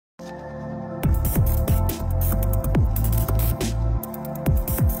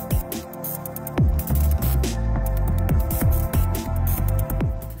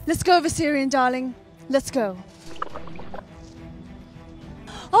Let's go, Viserion, darling. Let's go.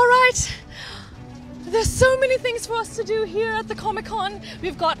 All right. There's so many things for us to do here at the Comic-Con.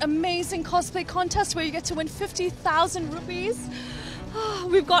 We've got amazing cosplay contests where you get to win 50,000 rupees.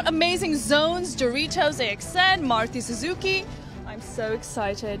 We've got amazing zones, Doritos, AXN, Maruti Suzuki. I'm so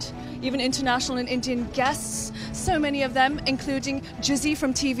excited. Even international and Indian guests, so many of them, including Jizzy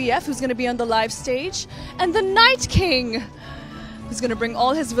from TVF, who's going to be on the live stage, and the Night King, who's going to bring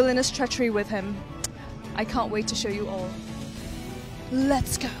all his villainous treachery with him. I can't wait to show you all.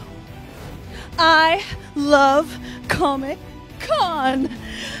 Let's go. I love Comic-Con.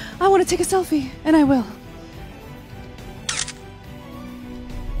 I want to take a selfie, and I will.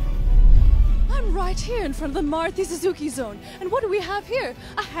 I'm right here in front of the Maruti Suzuki zone. And what do we have here?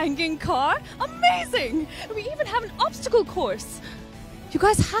 A hanging car? Amazing! We even have an obstacle course. You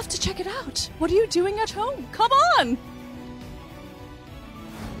guys have to check it out. What are you doing at home? Come on!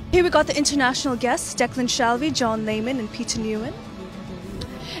 Here we got the international guests, Declan Shalvey, John Layman, and Peter Newen.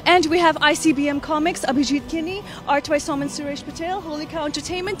 And we have ICBM Comics, Abhijit Kinney, Art by Soman Suresh Patel, Holy Cow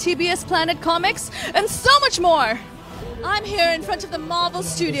Entertainment, TBS Planet Comics, and so much more. I'm here in front of the Marvel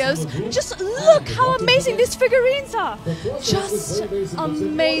Studios. Just look how amazing these figurines are. Just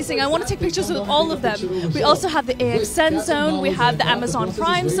amazing. I want to take pictures with all of them. We also have the AXN zone, we have the Amazon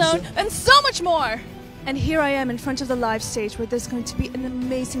Prime zone, and so much more. And here I am in front of the live stage where there's going to be an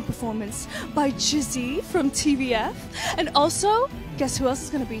amazing performance by Jizzy from TVF. And also, guess who else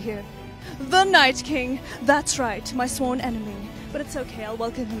is going to be here? The Night King. That's right, my sworn enemy. But it's okay, I'll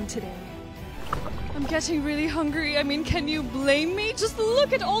welcome him today. I'm getting really hungry. I mean, can you blame me? Just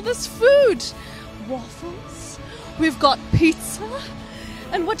look at all this food. Waffles. We've got pizza.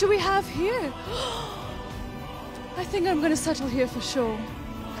 And what do we have here? I think I'm going to settle here for sure.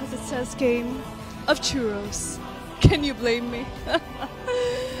 Because it says game of churros. Can you blame me?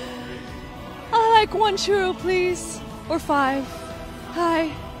 I like 1 churro, please. Or 5.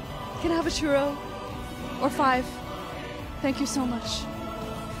 Hi. Can I have a churro? Or 5. Thank you so much.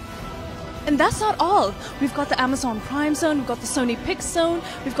 And that's not all. We've got the Amazon Prime zone, we've got the Sony Pix zone,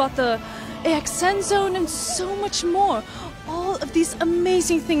 we've got the AXN zone, and so much more. All of these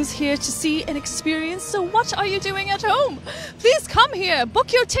amazing things here to see and experience. So what are you doing at home? Please come here.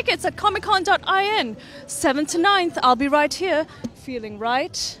 Book your tickets at comiccon.in. 7th to 9th, I'll be right here, feeling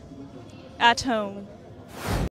right at home.